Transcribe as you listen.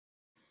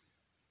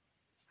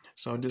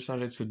So I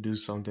decided to do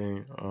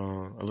something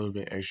a little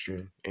bit extra.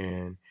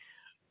 And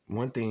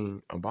one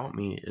thing about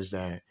me is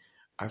that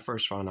I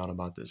first found out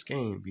about this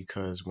game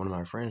because one of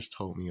my friends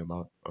told me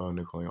about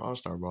Nickelodeon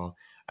All-Star Brawl.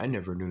 I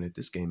never knew that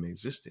this game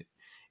existed.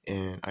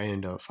 And I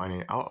ended up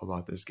finding out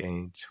about this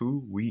game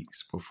 2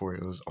 weeks before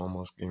it was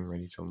almost getting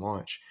ready to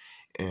launch,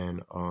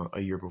 and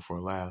a year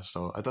before last.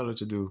 So I thought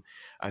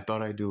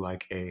I'd do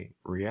like a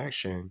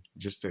reaction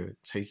just to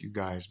take you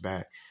guys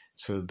back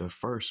to the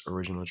first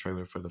original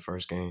trailer for the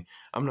first game.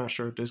 I'm not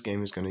sure if this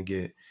game is going to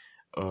get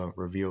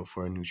revealed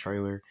for a new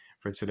trailer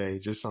for today.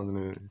 Just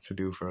something to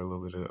do for a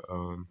little bit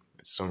of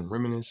some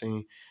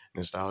reminiscing,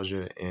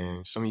 nostalgia,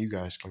 and some of you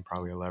guys can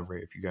probably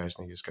elaborate if you guys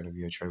think it's going to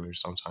be a trailer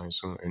sometime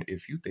soon, and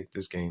if you think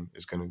this game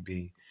is going to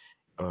be,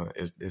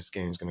 is this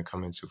game is going to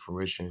come into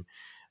fruition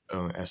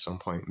at some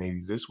point,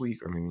 maybe this week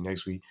or maybe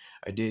next week.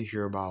 I did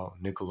hear about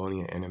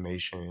Nickelodeon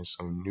animation and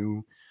some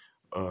new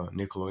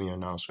Nickelodeon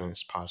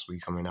announcements possibly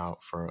coming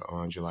out for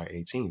on July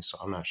 18th. So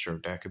I'm not sure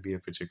if that could be a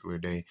particular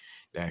day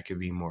that could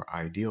be more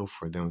ideal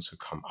for them to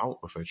come out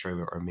with a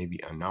trailer or maybe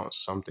announce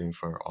something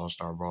for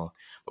All-Star Brawl.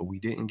 But we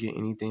didn't get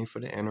anything for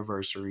the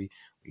anniversary.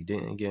 We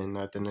didn't get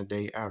nothing the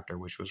day after,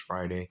 which was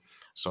Friday.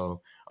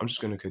 So I'm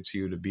just going to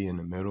continue to be in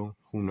the middle.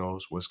 Who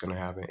knows what's going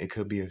to happen? It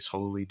could be a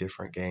totally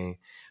different game.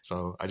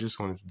 So I just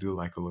wanted to do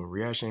like a little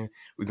reaction.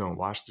 We're going to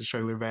watch the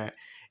trailer back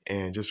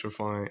and just for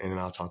fun, and then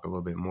I'll talk a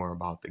little bit more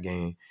about the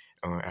game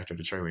after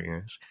the trailer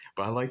ends.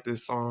 But I like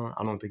this song.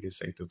 I don't think it's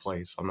safe to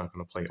play, so I'm not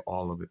going to play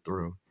all of it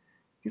through.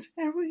 He's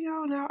every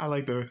yo now. I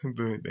like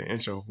the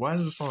intro. Why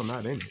is the song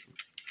not in it?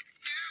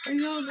 Hey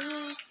yo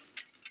now.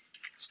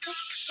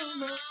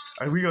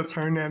 Are we gonna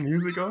turn that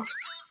music off?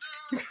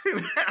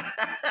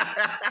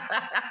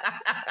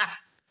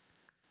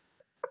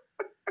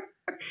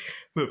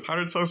 Look,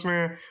 Powder Toast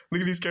Man.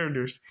 Look at these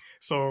characters.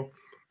 So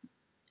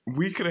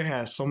we could have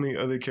had so many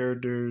other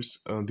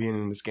characters being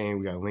in this game.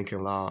 We got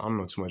Lincoln Law. I don't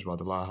know too much about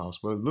the Law House,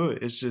 but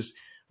look, it's just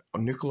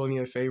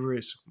Nickelodeon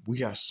favorites. We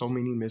got so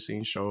many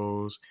missing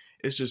shows.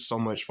 It's just so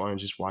much fun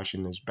just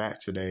watching this back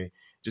today,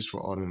 just for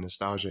all the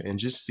nostalgia and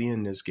just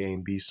seeing this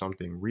game be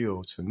something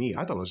real to me.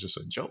 I thought it was just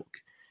a joke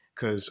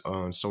because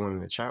someone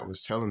in the chat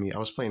was telling me I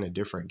was playing a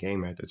different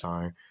game at the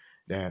time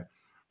that,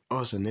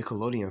 oh, it's a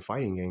Nickelodeon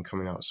fighting game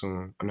coming out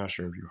soon. I'm not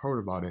sure if you heard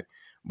about it,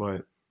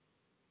 but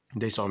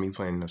they saw me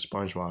playing the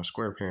SpongeBob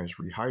SquarePants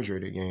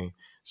Rehydrated game.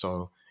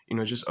 So,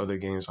 just other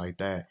games like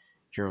that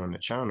here on the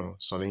channel.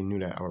 So they knew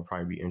that I would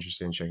probably be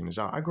interested in checking this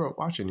out. I grew up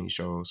watching these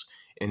shows,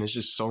 and it's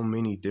just so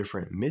many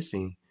different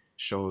missing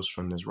shows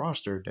from this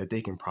roster that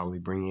they can probably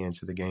bring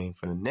into the game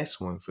for the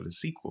next one, for the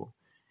sequel.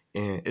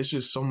 And it's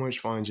just so much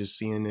fun just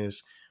seeing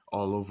this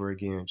all over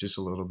again, just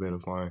a little bit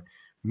of fun.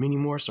 Many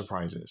more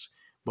surprises.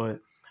 But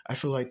I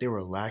feel like they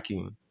were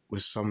lacking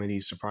with some of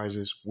these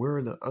surprises. Where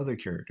are the other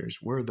characters?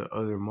 Where are the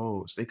other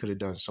modes? They could have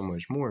done so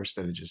much more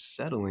instead of just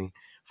settling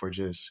for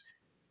just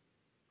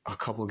a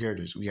couple of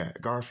characters. We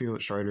got Garfield,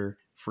 Shredder,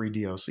 free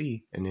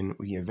DLC, and then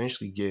we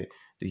eventually get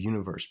the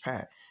universe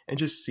pack. And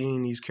just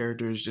seeing these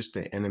characters, just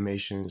the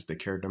animations, the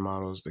character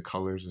models, the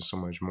colors, and so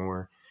much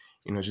more,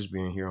 just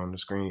being here on the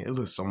screen, it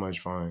looks so much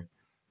fun.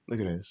 Look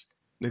at this.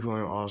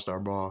 Nickelodeon All-Star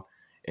Brawl.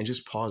 And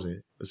just pause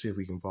it. Let's see if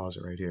we can pause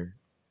it right here.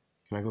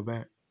 Can I go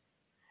back?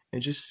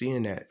 And just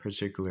seeing that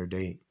particular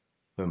date,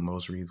 the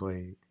most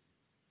replayed.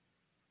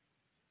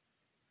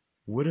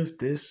 What if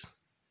this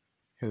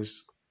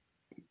has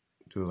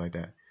do it like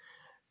that?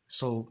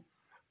 So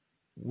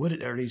what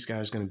are these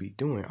guys going to be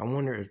doing? I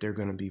wonder if they're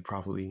going to be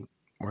probably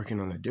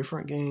working on a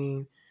different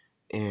game,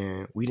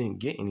 and we didn't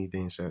get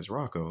anything, says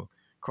Rocco.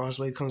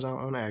 Crossblade comes out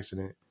on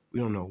accident.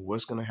 We don't know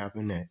what's going to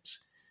happen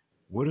next.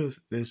 What if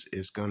this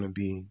is going to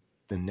be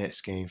the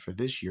next game for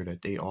this year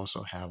that they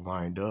also have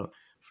lined up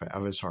for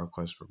Avatar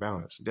Quest for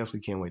Balance? Definitely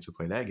can't wait to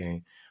play that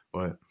game.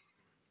 But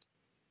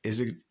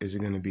is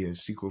it going to be a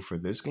sequel for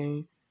this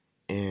game?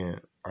 And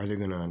are they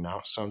going to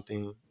announce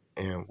something?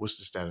 And what's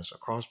the status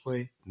of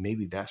crossplay?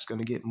 Maybe that's going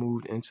to get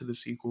moved into the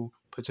sequel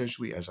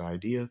potentially as an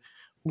idea.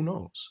 Who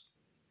knows?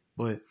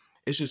 But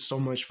it's just so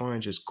much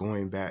fun just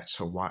going back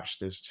to watch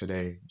this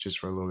today just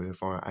for a little bit of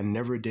fun. I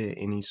never did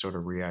any sort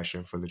of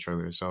reaction for the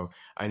trailer. So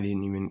I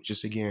didn't even,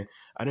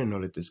 I didn't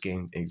know that this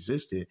game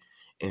existed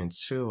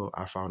until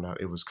I found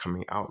out it was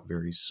coming out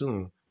very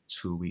soon,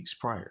 2 weeks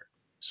prior.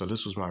 So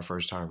this was my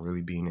first time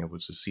really being able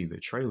to see the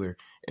trailer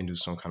and do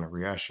some kind of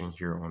reaction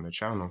here on the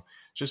channel,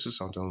 just to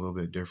something a little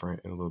bit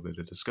different and a little bit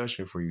of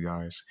discussion for you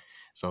guys.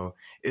 So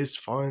it's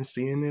fun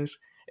seeing this,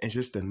 and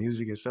just the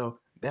music itself,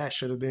 that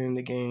should have been in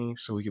the game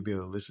so we could be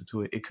able to listen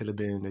to it. It could have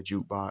been in the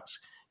jukebox.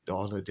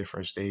 All the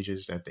different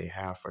stages that they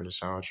have for the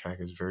soundtrack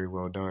is very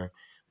well done,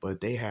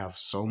 but they have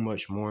so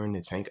much more in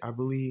the tank, I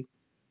believe,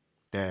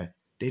 that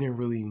they didn't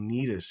really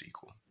need a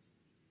sequel.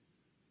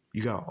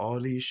 You got all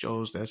these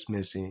shows that's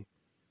missing.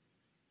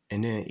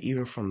 And then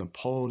even from the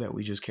poll that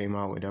we just came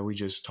out with, that we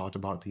just talked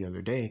about the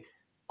other day,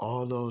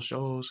 all those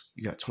shows,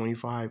 you got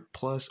 25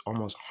 plus,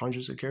 almost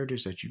hundreds of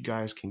characters that you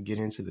guys can get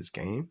into this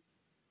game.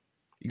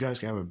 You guys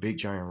can have a big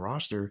giant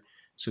roster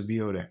to be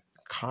able to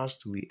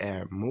constantly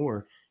add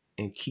more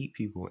and keep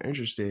people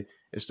interested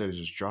instead of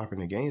just dropping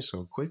the game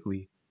so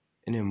quickly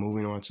and then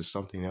moving on to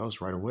something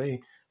else right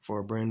away for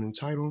a brand new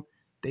title.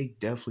 I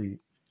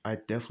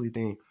definitely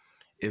think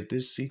if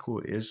this sequel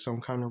is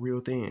some kind of real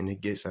thing and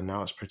it gets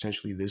announced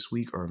potentially this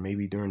week or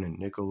maybe during the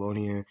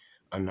Nickelodeon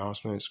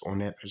announcements on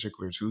that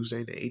particular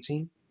Tuesday, the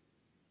 18th,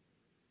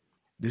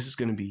 this is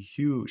going to be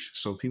huge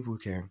so people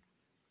can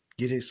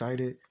get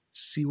excited,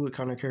 see what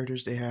kind of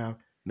characters they have,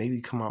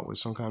 maybe come out with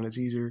some kind of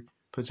teaser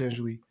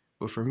potentially.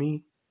 But for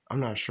me, I'm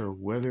not sure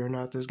whether or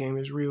not this game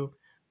is real.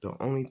 The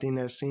only thing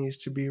that seems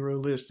to be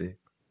realistic,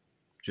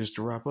 just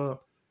to wrap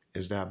up,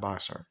 is that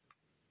box art.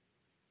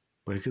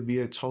 But it could be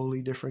a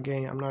totally different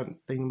game. I'm not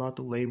thinking about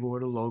the label or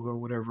the logo or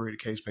whatever the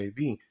case may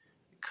be.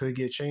 It could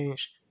get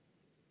changed.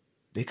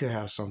 They could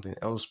have something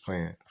else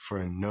planned for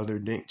another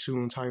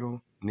Nicktoon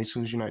title,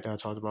 Nicktoons Unite that I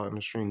talked about in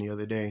the stream the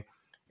other day,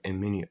 and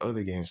many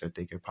other games that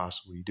they could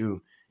possibly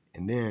do.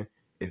 And then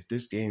if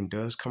this game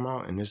does come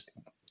out and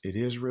it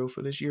is real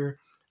for this year,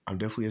 I'm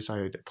definitely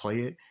excited to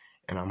play it.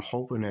 And I'm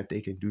hoping that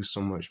they can do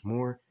so much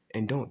more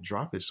and don't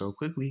drop it so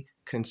quickly.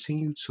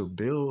 Continue to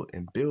build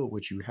and build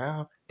what you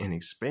have and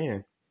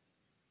expand.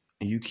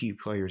 And you keep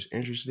players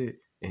interested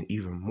and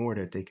even more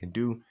that they can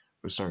do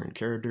with certain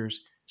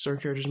characters. Certain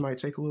characters might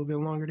take a little bit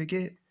longer to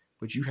get,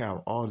 but you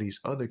have all these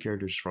other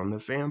characters from the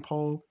fan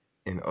poll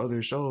and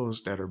other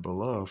shows that are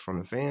beloved from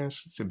the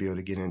fans to be able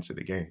to get into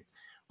the game.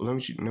 Well,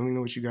 let me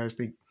know what you guys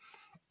think.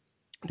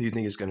 Do you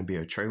think it's going to be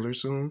a trailer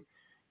soon?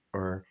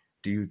 Or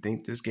do you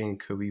think this game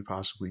could be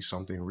possibly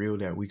something real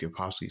that we could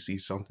possibly see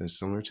something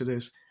similar to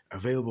this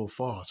available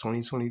fall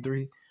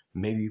 2023?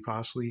 Maybe,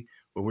 possibly,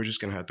 but we're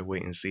just going to have to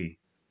wait and see.